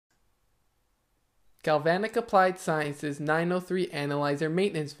Galvanic Applied Sciences 903 Analyzer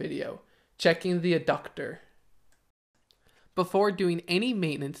Maintenance video, checking the Eductor. Before doing any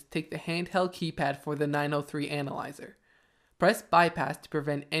maintenance, take the handheld keypad for the 903 analyzer. Press bypass to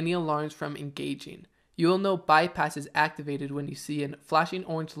prevent any alarms from engaging. You will know bypass is activated when you see a flashing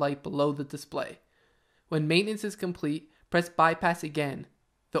orange light below the display. When maintenance is complete, press bypass again.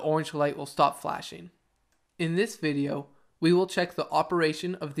 The orange light will stop flashing. In this video, we will check the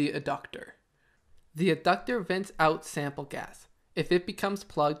operation of the Eductor. The Eductor vents out sample gas. If it becomes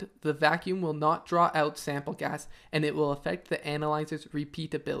plugged, the vacuum will not draw out sample gas and it will affect the analyzer's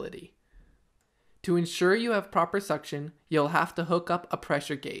repeatability. To ensure you have proper suction, you'll have to hook up a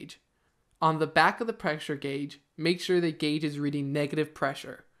pressure gauge. On the back of the pressure gauge, make sure the gauge is reading negative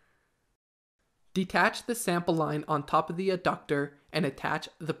pressure. Detach the sample line on top of the Eductor and attach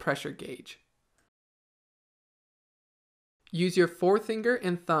the pressure gauge. Use your forefinger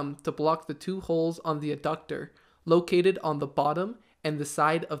and thumb to block the two holes on the Eductor located on the bottom and the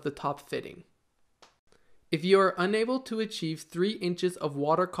side of the top fitting. If you are unable to achieve 3 inches of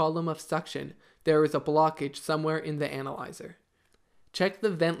water column of suction, there is a blockage somewhere in the analyzer. Check the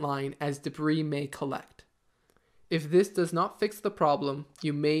vent line as debris may collect. If this does not fix the problem,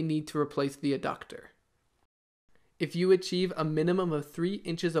 you may need to replace the Eductor. If you achieve a minimum of 3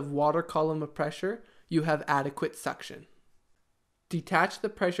 inches of water column of pressure, you have adequate suction. Detach the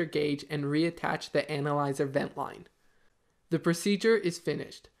pressure gauge and reattach the analyzer vent line. The procedure is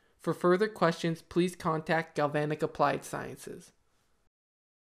finished. For further questions, please contact Galvanic Applied Sciences.